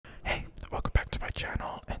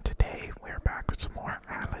channel, and today we're back with some more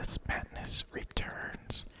Alice Madness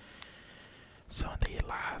Returns. So in the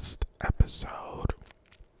last episode,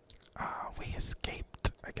 we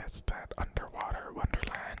escaped, I guess, that underwater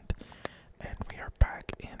wonderland, and we are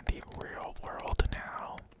back in the real world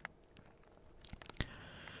now.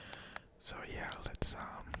 So yeah, let's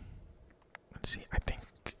see. I think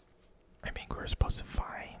we're supposed to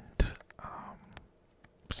find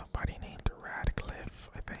somebody named Radcliffe,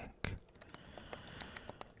 I think.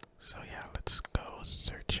 So yeah, let's go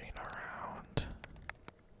searching around.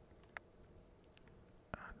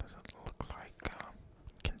 Doesn't look like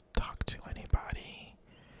can talk to anybody.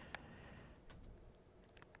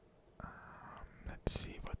 Let's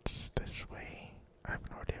see what's this way. I have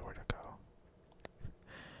no idea where to go.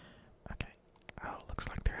 Okay. Oh, looks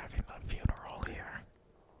like they're having a funeral here.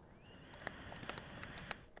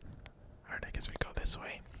 Alright, I guess we go this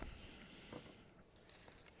way.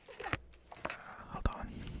 Hold on.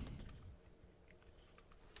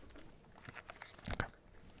 Okay.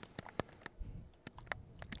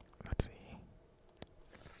 Let's see.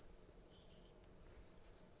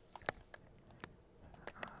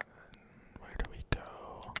 Where do we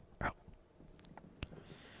go? Oh.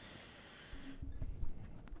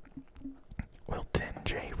 Wilton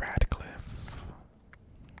J. Radcliffe.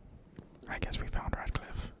 I guess we found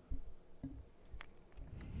Radcliffe.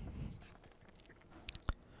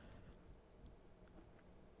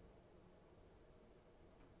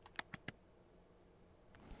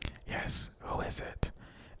 Yes, who is it?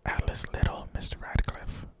 Alice Little, Mr.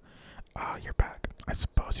 Radcliffe. Ah, you're back. I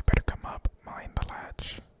suppose you better come up. Mind the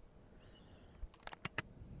latch.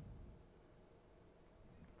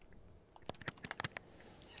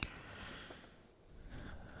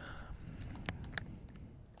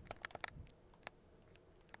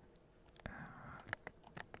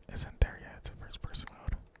 Isn't there yet? It's a first person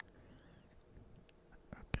mode.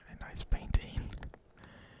 Okay, nice painting.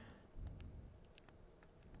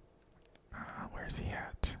 Where's he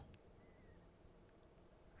at?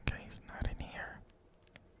 Okay, he's not in here.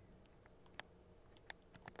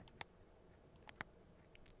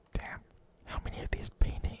 Damn, how many of these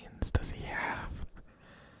paintings does he have?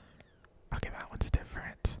 Okay, that one's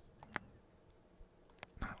different.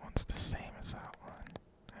 That one's the same as that one.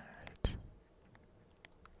 Alright.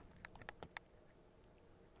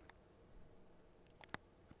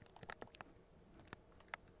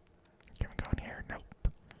 Can we go in here? Nope.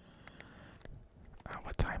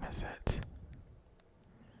 What time is it?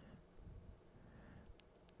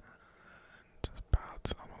 Just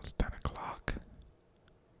about almost 10 o'clock.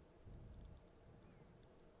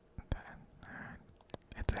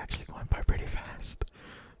 It's actually going by pretty fast.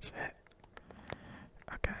 Shit.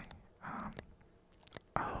 Okay.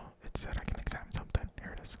 Oh, it said I can examine something.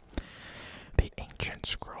 Here it is. The ancient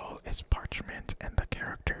scroll is parchment and the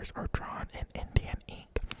characters are drawn in Indian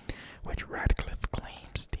ink, which Radcliffe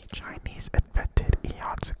claims the Chinese invented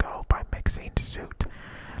eons ago by mixing soot,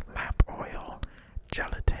 lamp oil,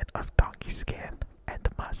 gelatin of donkey skin, and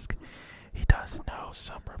musk. He does know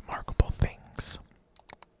some remarkable things.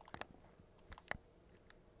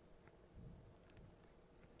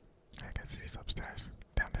 I guess he's upstairs.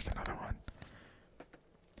 Damn, there's another one.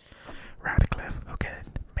 Radcliffe, who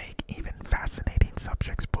can make even fascinating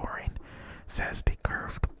subjects boring, says the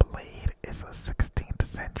curved blade is a 16th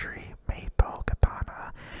century Meito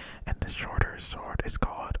katana, and the shorter sword is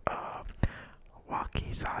called a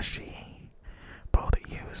wakizashi, both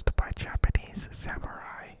used by Japanese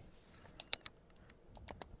samurai.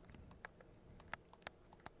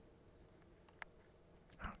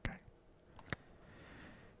 Okay.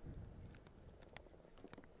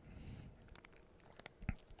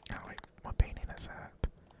 Oh wait, what painting is that?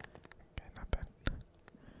 Okay, nothing.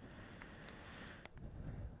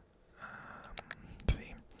 Let's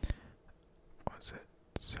see. Was it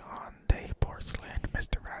Zonde porcelain?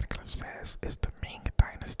 Mr. Radcliffe says is the Ming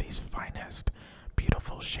Dynasty's finest,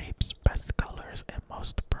 beautiful shapes, best colors, and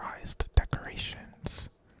most prized decorations.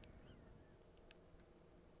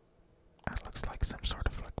 That looks like some sort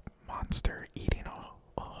of like monster eating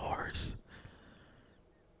a horse.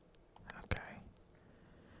 Okay.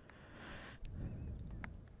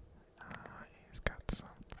 He's got some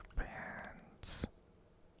fans.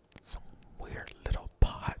 Some weird little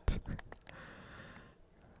pot.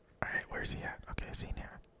 Alright, where's he at? Okay, I see him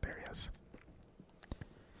here. There he is.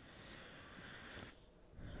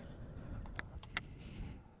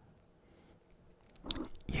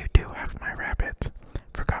 You do have my rabbit.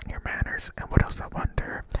 Forgotten your manners, and what else I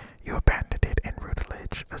wonder? You abandoned it in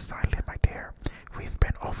Rutledge Asylum, my dear. We've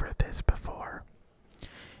been over this before.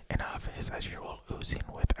 Enough, his as usual oozing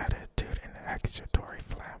with attitude and accusatory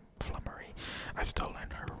flummery. I've stolen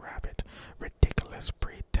her rabbit. Ridiculous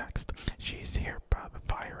pretext. She's here by the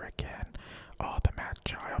fire again. All the mad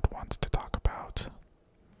child wants to talk about.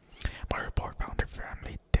 My report found her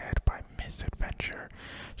family dead by misadventure.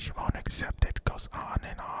 She won't accept it, goes on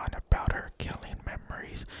and on about her killing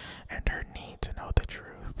memories and her need to know the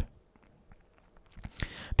truth.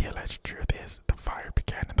 The alleged truth is the fire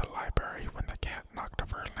began in the library when the cat knocked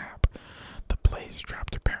over her lamp. The blaze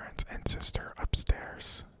trapped her parents and sister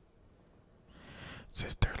upstairs.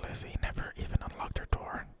 Sister Lizzie never even unlocked her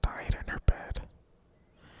door, died in her bed.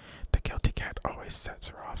 The guilty cat always sets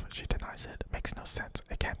her off. She denies it. Makes no sense.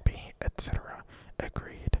 It can't be, etc.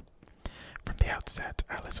 Agreed. From the outset,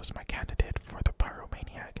 Alice was my candidate for the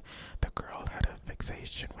pyromaniac. The girl had a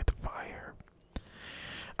fixation with fire.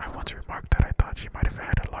 I once remarked that I thought she might have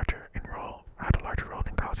had a larger role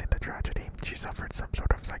in causing the tragedy. She suffered some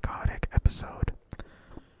sort of psychotic episode.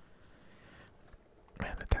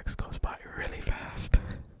 Man, the text goes by really fast.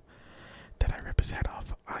 Did I rip his head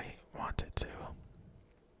off? I wanted to.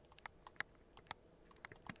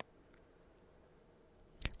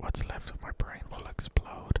 What's left of my brain will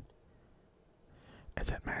explode. Is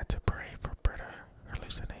it mad to pray for bitter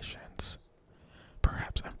hallucinations?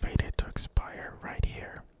 Perhaps I'm fated to expire right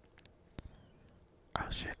here. Oh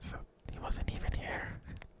shit, so he wasn't even here.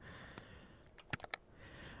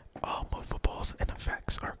 All movables and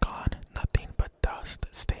effects are gone. Nothing but dust,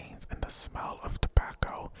 stains, and the smell of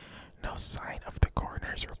tobacco. No sign of the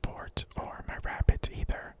coroner's report or my rabbits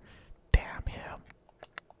either. Damn him.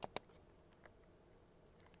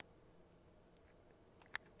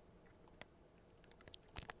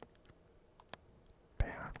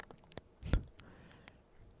 Damn.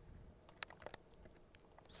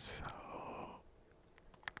 So,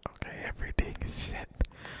 okay, everything is shit.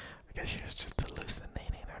 I guess she was just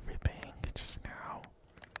hallucinating everything just now.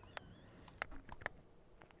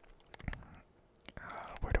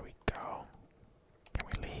 Where do we go? Can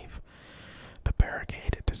we leave? The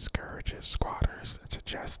barricade discourages squatters. It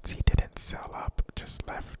suggests he didn't sell up, just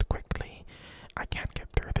left quickly. I can't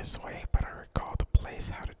get through this way, but I recall the place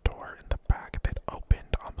had a door in the back that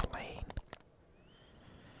opened on the lane.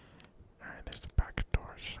 Alright, there's a back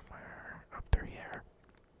door somewhere up through here.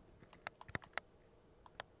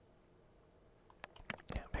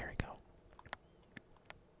 Yeah, there we go.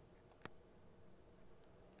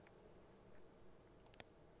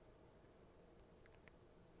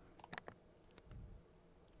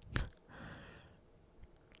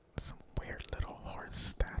 Some weird little horse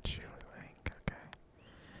statue, I think. Okay.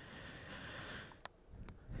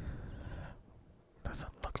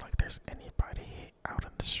 Doesn't look like there's anybody out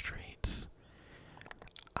in the streets.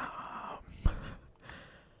 Are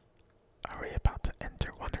we about to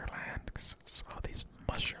enter Wonderland? 'Cause there's all these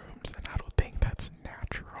mushrooms, and I don't think that's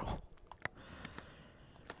natural.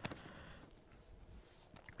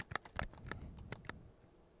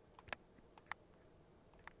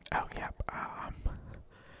 Oh, yep.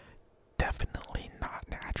 Definitely not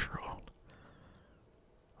natural.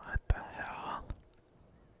 What the hell?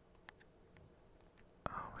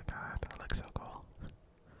 Oh my god, that looks so cool.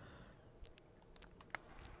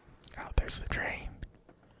 Oh, there's the train.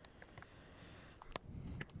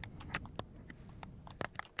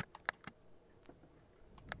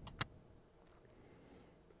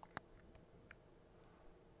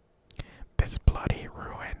 This bloody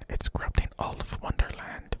ruin, it's corrupting all of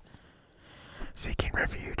Wonderland. Seeking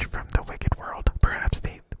refuge from the wicked world, perhaps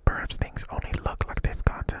things only look like they've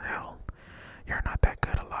gone to hell. You're not that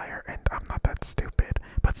good a liar, and I'm not that stupid,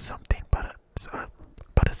 but something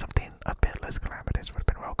a bit less calamitous would have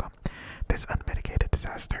been welcome. This unmitigated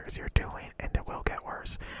disaster is your doing, and it will get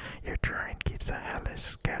worse. Your train keeps a hellish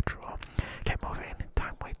schedule. Get moving,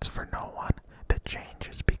 time waits for no one. The change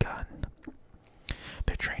has begun.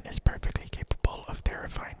 The train is perfectly capable of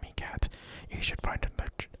terrifying me, Cat. You should find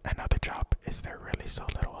another job. Is there really so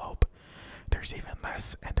little hope? There's even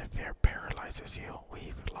less, and if fear paralyzes you,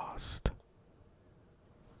 we've lost.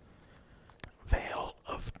 Veil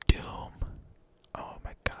of Doom. Oh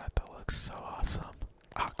my god, that looks so awesome.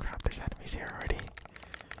 Oh crap, there's enemies here already.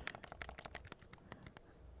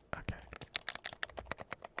 Okay.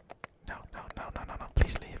 No, no, no, no, no, no.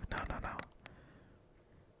 Please leave. No, no, no.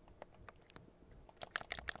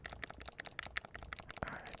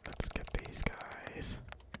 Alright, let's get these guys.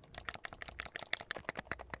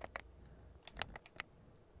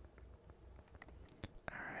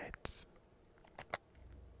 Alright.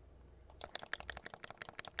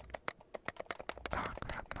 Oh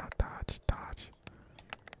crap, not dodge, dodge.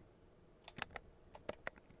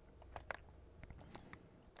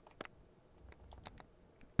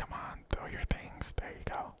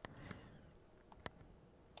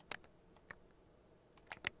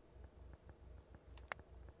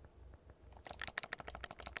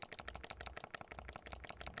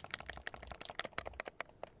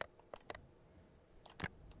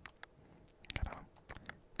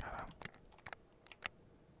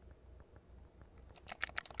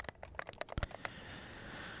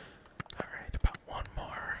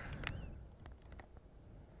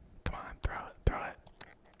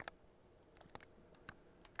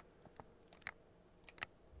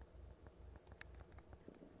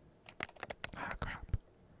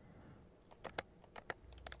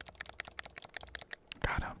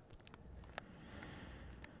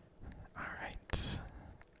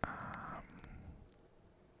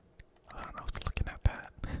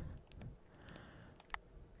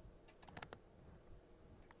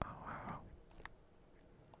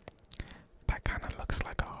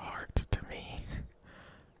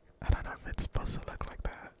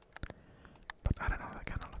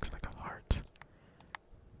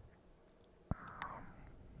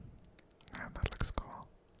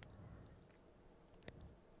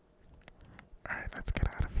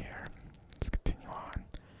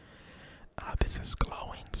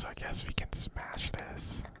 guess we can smash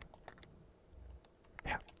this.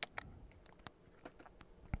 Yeah.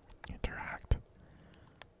 Interact.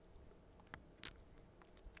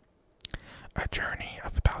 A journey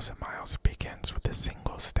of 1,000 miles begins with a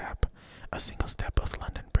single step. A single step of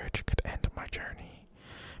London Bridge could end my journey.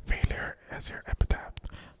 Failure as your epitaph.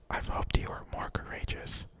 I've hoped you were more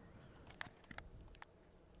courageous.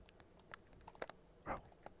 Oh.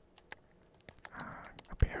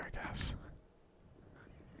 Up here, I guess.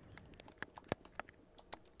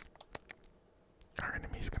 Our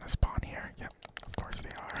enemy's gonna spawn here. Yep, of course they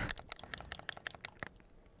are.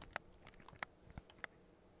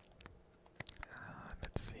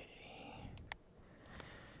 Let's see.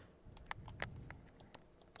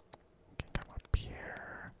 Can come up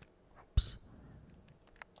here. Oops.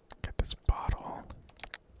 Get this bottle.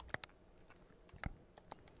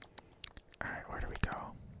 Alright, where do we go?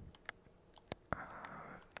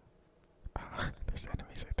 There's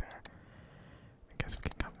enemies right there. I guess we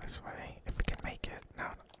can come this way if we can make it. No,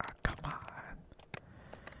 come on.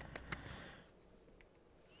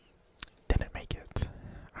 Didn't make it.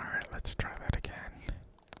 Alright, let's try that again.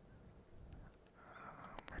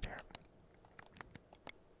 Right here.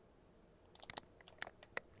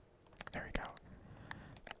 There we go.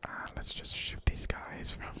 Let's just shoot these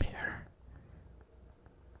guys from here.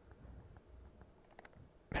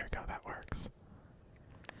 There we go, that works.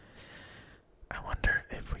 I wonder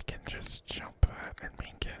if we can just jump that and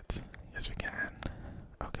make it. Yes, we can.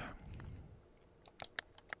 Okay.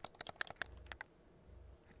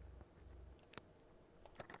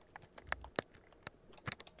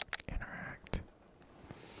 Interact.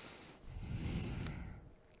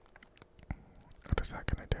 What is that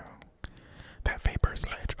gonna do? That vapor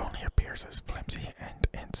sledge only appears as flimsy and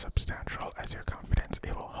insubstantial as your confidence.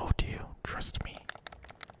 It will hold you. Trust me.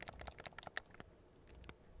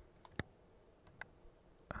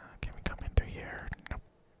 Can we come in through here? Nope.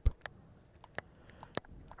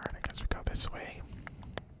 Alright, I guess we go this way.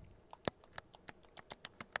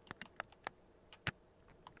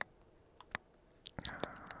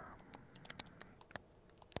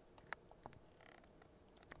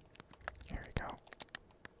 Here we go.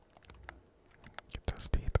 Get those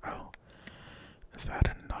teeth. Oh, is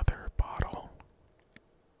that another bottle?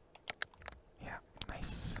 Yeah,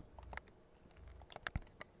 nice.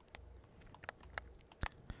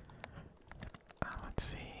 Let's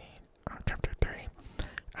see. Chapter 3.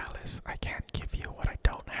 Alice, I can't give you what I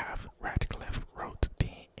don't have. Radcliffe wrote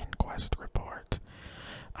the inquest report.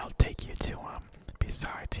 I'll take you to him.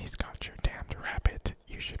 Besides, he's got your damned rabbit.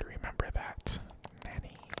 You should remember that,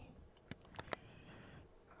 Nanny.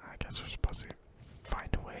 I guess we're supposed to find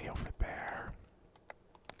a way over there.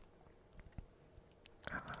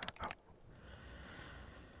 Oh.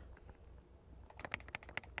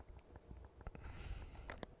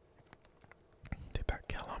 Did that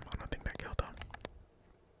kill him? I don't think that killed him.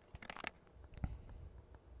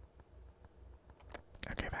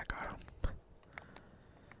 Okay, that got him.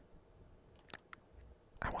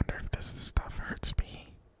 I wonder if this stuff hurts me.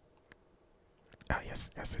 Oh,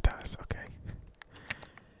 yes, yes it does. Okay.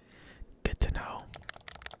 Good to know.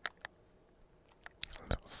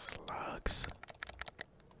 Little slugs.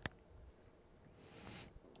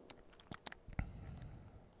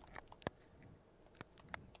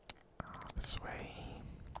 This way.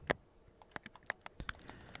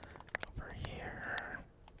 Over here.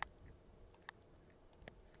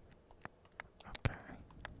 Okay.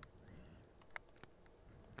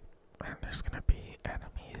 And there's gonna be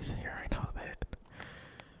enemies here, I know that.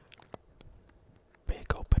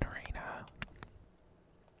 Big open arena.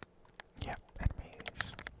 Yep,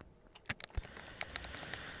 enemies.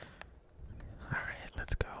 Alright,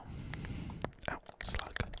 let's go. Oh,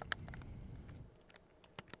 slug.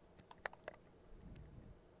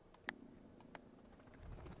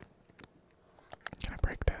 Can I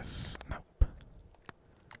break this? Nope.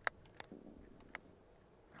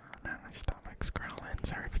 Oh man, my stomach's growling.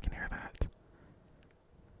 Sorry if you can hear that.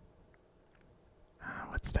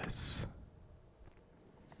 What's this?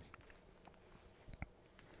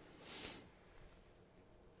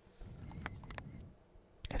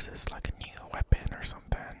 Is this like a new weapon or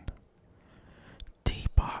something?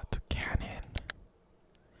 Teapot cannon.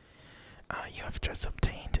 You have just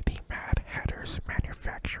obtained the Mad Hatter's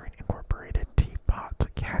Manufacturing Incorporated Teapot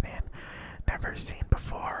cannon. Never seen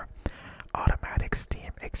before. Automatic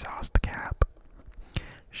steam exhaust cap.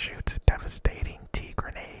 Shoots devastating tea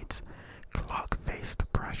grenades.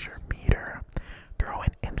 Clock-faced pressure meter. Throw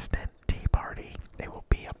an instant tea party. It will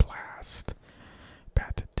be a blast.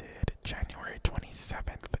 Patented January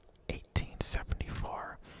 27th,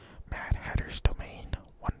 1874. Mad Hatter's Domain,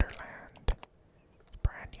 Wonderland.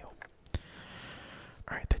 Brand new.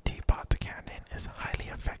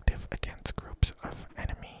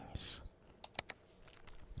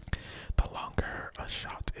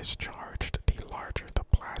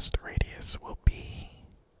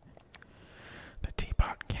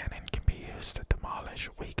 used to demolish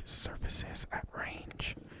weak surfaces at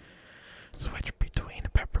range. Switch between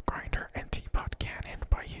pepper grinder and teapot cannon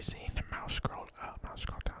by using mouse scroll down.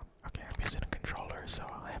 Okay, I'm using a controller, so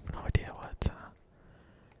I have no idea what.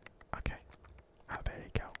 Okay. Oh, there you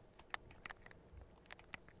go.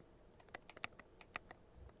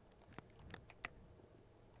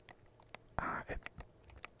 It.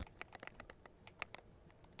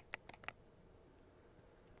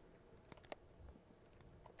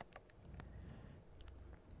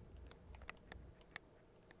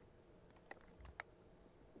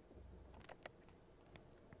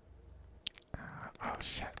 Oh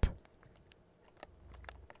shit.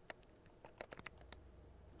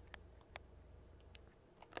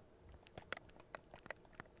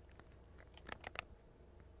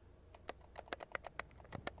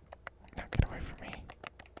 Now get away from me.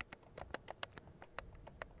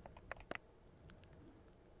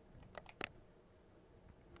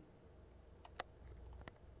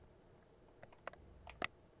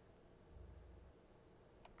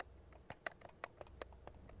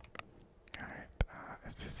 Alright,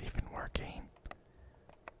 is this even working?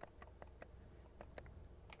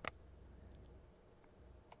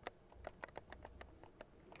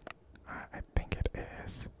 I think it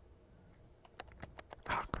is.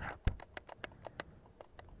 Oh crap.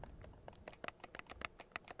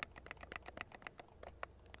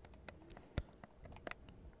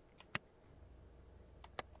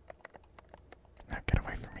 Now get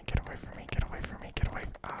away from me, get away from me, get away from me, get away.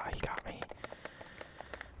 Ah, he got me.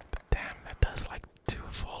 Damn, that does like 2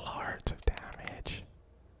 full hearts of damage.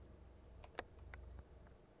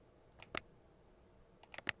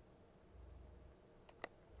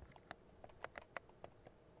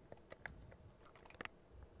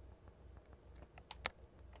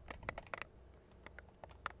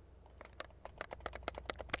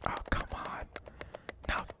 Oh, come on.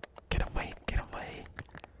 Now, get away, get away.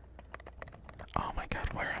 Oh my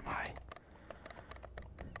god, where am I?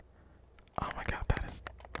 Oh my god, that is.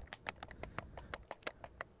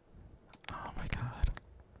 Oh my god.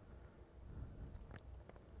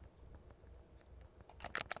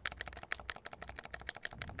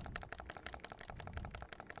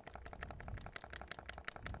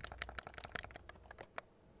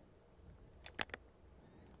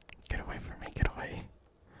 Get away from me, get away.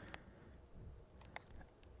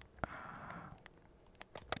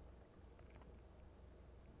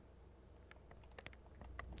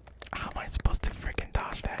 How am I supposed to freaking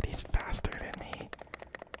dodge that? He's faster than me.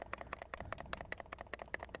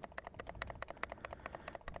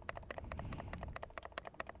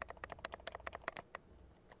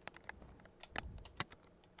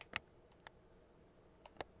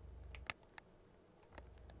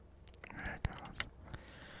 There it goes.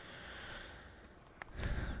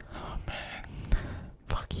 Oh man.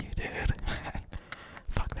 Fuck you, dude. Man.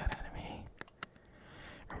 Fuck that enemy.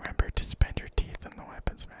 Remember to spend your teeth in the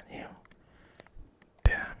weapons menu.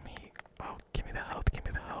 Damn me. Oh, give me the health, give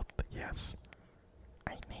me the health. Yes.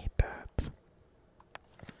 I need that.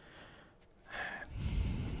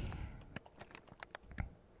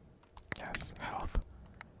 Yes, health.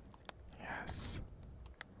 Yes.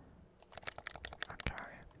 Okay.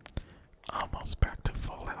 Almost back to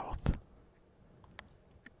full health.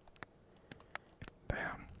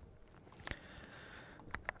 Damn.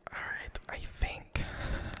 Alright, I think.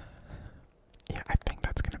 Yeah, I think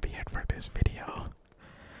that's gonna be it for this video.